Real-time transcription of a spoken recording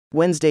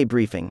Wednesday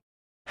briefing.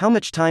 How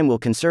much time will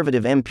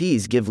Conservative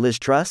MPs give Liz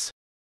Truss?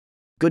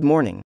 Good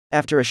morning.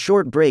 After a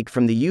short break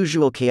from the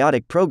usual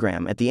chaotic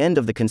program at the end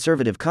of the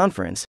Conservative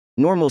conference,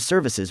 normal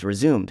services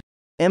resumed.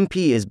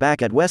 MP is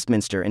back at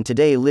Westminster and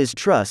today Liz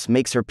Truss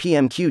makes her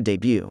PMQ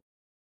debut.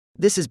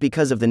 This is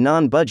because of the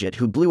non-budget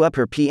who blew up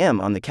her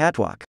PM on the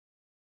catwalk.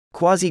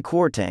 Kwasi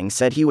Kwarteng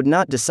said he would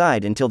not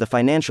decide until the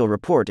financial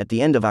report at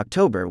the end of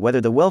October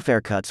whether the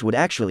welfare cuts would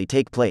actually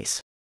take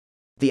place.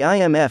 The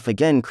IMF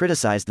again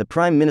criticized the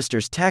Prime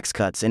Minister's tax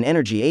cuts and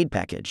energy aid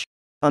package.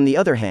 On the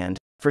other hand,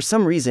 for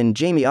some reason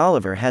Jamie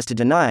Oliver has to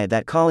deny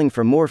that calling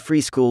for more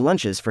free school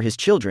lunches for his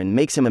children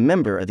makes him a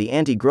member of the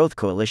anti-growth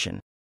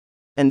coalition.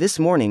 And this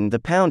morning the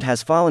pound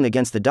has fallen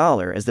against the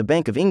dollar as the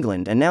Bank of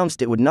England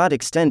announced it would not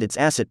extend its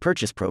asset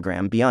purchase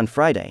program beyond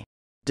Friday.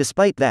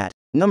 Despite that,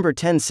 Number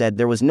 10 said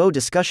there was no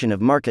discussion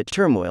of market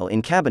turmoil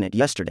in cabinet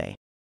yesterday.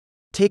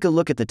 Take a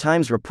look at the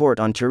Times report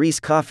on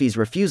Theresa Coffey's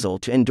refusal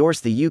to endorse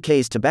the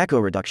UK's tobacco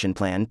reduction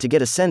plan to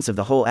get a sense of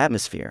the whole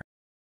atmosphere.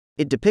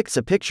 It depicts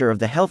a picture of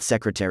the health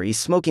secretary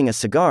smoking a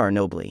cigar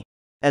nobly.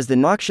 As the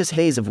noxious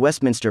haze of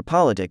Westminster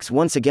politics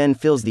once again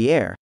fills the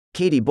air,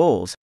 Katie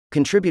Bowles,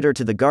 contributor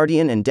to The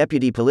Guardian and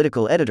deputy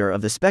political editor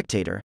of The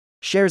Spectator,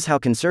 shares how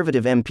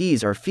Conservative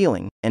MPs are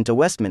feeling, and to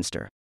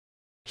Westminster.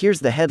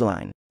 Here's the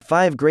headline.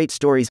 5 great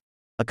stories.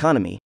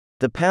 Economy.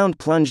 The pound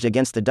plunged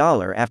against the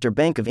dollar after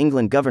Bank of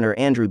England Governor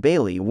Andrew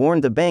Bailey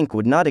warned the bank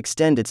would not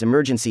extend its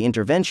emergency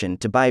intervention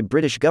to buy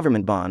British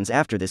government bonds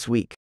after this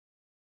week.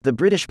 The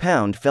British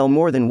pound fell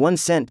more than 1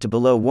 cent to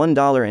below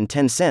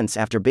 $1.10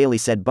 after Bailey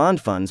said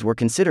bond funds were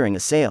considering a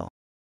sale.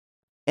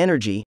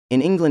 Energy.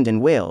 In England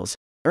and Wales,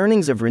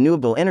 earnings of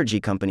renewable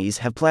energy companies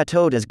have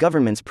plateaued as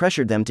governments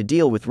pressured them to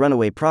deal with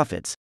runaway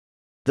profits.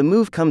 The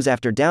move comes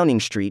after Downing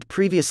Street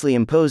previously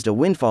imposed a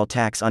windfall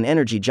tax on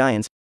energy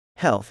giants.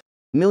 Health.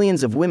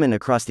 Millions of women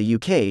across the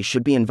UK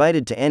should be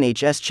invited to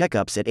NHS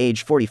checkups at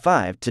age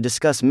 45 to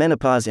discuss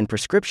menopause, and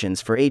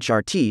prescriptions for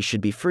HRT should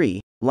be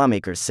free,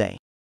 lawmakers say.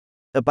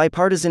 A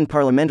bipartisan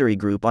parliamentary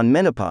group on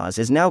menopause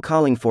is now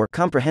calling for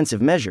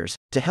comprehensive measures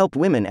to help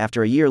women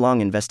after a year-long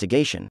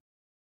investigation.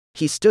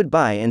 He stood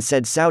by and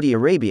said Saudi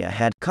Arabia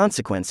had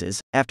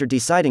consequences after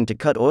deciding to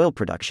cut oil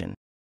production.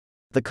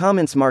 The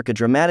comments mark a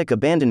dramatic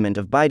abandonment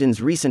of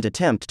Biden's recent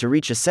attempt to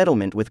reach a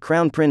settlement with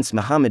Crown Prince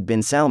Mohammed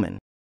bin Salman.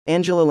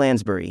 Angela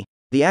Lansbury,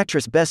 the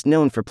actress best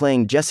known for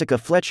playing Jessica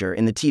Fletcher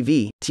in the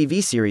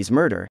TV series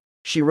Murder,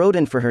 she wrote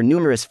and for her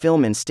numerous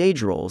film and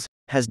stage roles,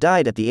 has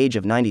died at the age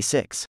of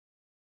 96.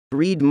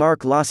 Read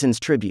Mark Lawson's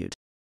tribute.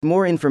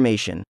 More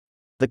information.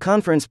 The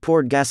conference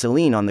poured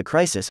gasoline on the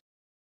crisis.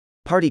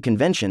 Party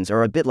conventions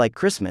are a bit like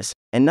Christmas,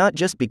 and not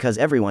just because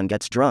everyone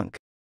gets drunk.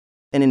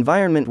 An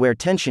environment where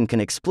tension can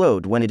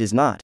explode when it is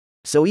not.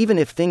 So even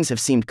if things have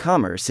seemed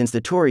calmer since the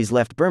Tories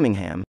left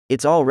Birmingham,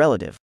 it's all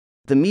relative.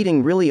 The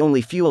meeting really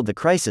only fueled the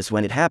crisis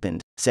when it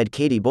happened, said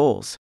Katie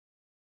Bowles.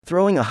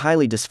 Throwing a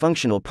highly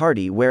dysfunctional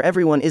party where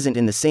everyone isn't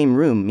in the same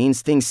room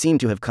means things seem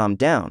to have calmed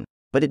down,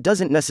 but it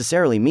doesn't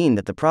necessarily mean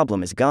that the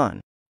problem is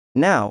gone.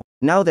 Now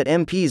that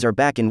MPs are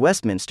back in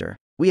Westminster,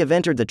 we have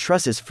entered the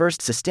Truss's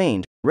first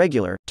sustained,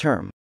 regular,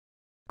 term.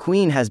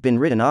 Queen has been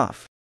written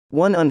off.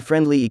 One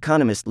unfriendly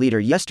economist leader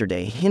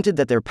yesterday hinted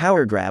that their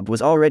power grab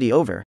was already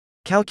over,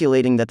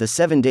 calculating that the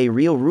 7-day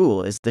real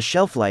rule is the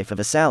shelf life of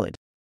a salad.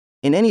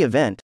 In any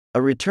event,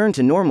 a return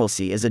to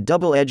normalcy is a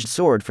double-edged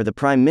sword for the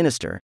Prime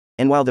Minister,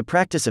 and while the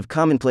practice of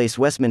commonplace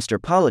Westminster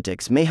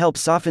politics may help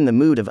soften the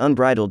mood of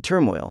unbridled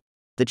turmoil,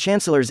 the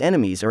Chancellor's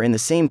enemies are in the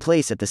same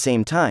place at the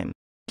same time,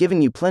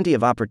 giving you plenty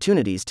of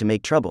opportunities to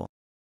make trouble.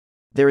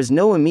 There is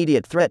no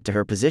immediate threat to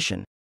her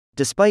position.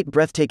 Despite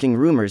breathtaking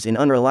rumors in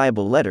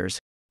unreliable letters,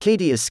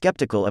 Katie is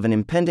skeptical of an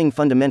impending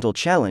fundamental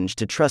challenge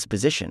to Truss'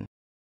 position.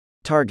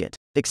 Target.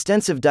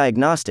 Extensive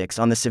diagnostics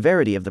on the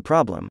severity of the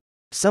problem.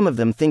 Some of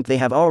them think they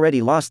have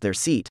already lost their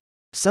seat.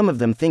 Some of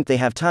them think they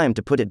have time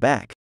to put it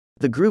back.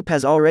 The group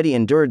has already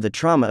endured the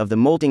trauma of the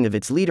molting of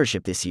its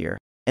leadership this year,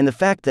 and the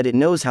fact that it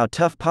knows how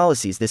tough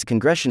policies this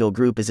congressional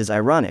group is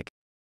ironic.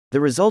 The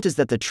result is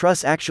that the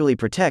Truss actually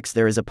protects.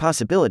 There is a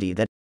possibility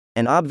that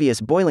an obvious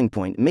boiling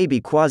point may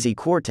be Kwasi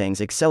Kwarteng's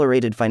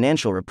accelerated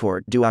financial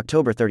report due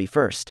October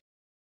 31st.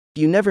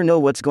 You never know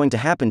what's going to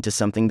happen to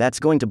something that's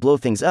going to blow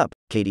things up,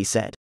 Katie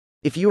said.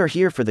 If you are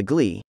here for the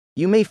glee,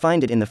 you may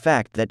find it in the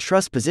fact that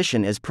Truss'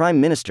 position as Prime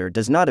Minister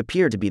does not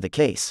appear to be the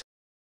case.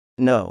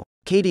 No.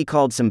 Katie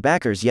called some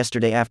backers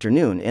yesterday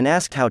afternoon and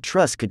asked how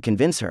Truss could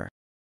convince her.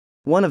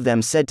 One of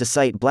them said to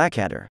cite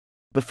Blackadder.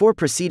 Before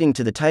proceeding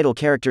to the title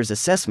character's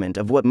assessment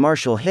of what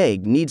Marshall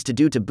Haig needs to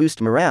do to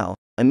boost morale,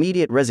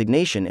 immediate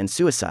resignation and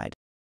suicide.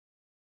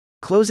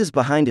 Closes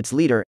behind its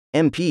leader.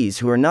 MPs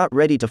who are not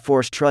ready to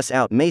force Truss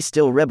out may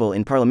still rebel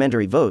in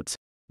parliamentary votes,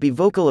 be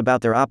vocal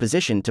about their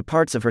opposition to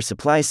parts of her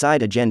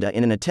supply-side agenda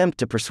in an attempt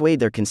to persuade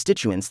their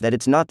constituents that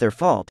it's not their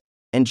fault,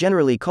 and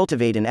generally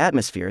cultivate an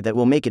atmosphere that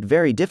will make it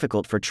very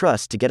difficult for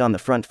Truss to get on the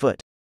front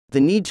foot.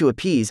 The need to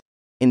appease.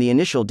 In the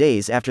initial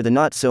days after the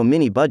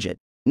not-so-mini budget,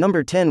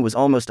 Number 10 was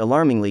almost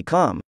alarmingly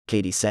calm,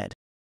 Katie said.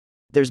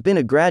 There's been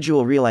a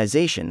gradual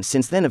realization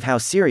since then of how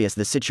serious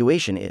the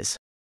situation is.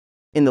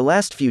 In the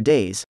last few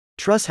days,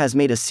 Truss has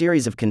made a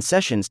series of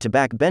concessions to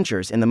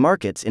backbenchers in the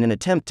markets in an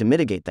attempt to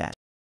mitigate that.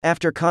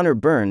 After Connor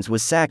Burns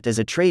was sacked as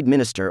a trade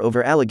minister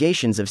over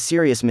allegations of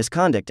serious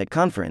misconduct at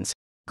conference,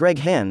 Greg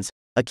Hands,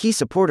 a key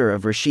supporter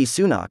of Rishi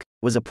Sunak,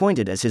 was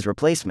appointed as his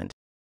replacement.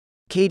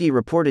 Katie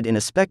reported in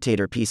a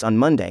Spectator piece on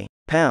Monday,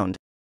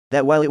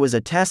 that while it was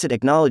a tacit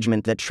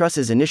acknowledgement that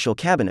Truss's initial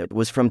cabinet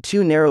was from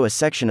too narrow a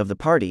section of the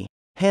party,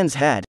 Hands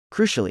had,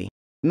 crucially,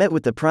 met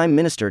with the Prime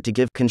Minister to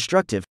give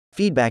constructive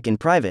feedback in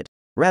private,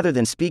 rather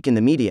than speak in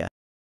the media.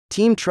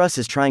 Team Truss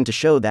is trying to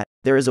show that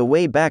there is a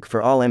way back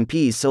for all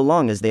MPs so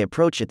long as they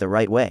approach it the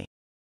right way.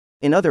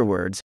 In other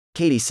words,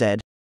 Katie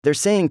said, they're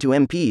saying to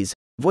MPs,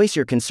 voice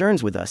your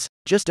concerns with us,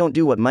 just don't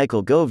do what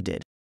Michael Gove did.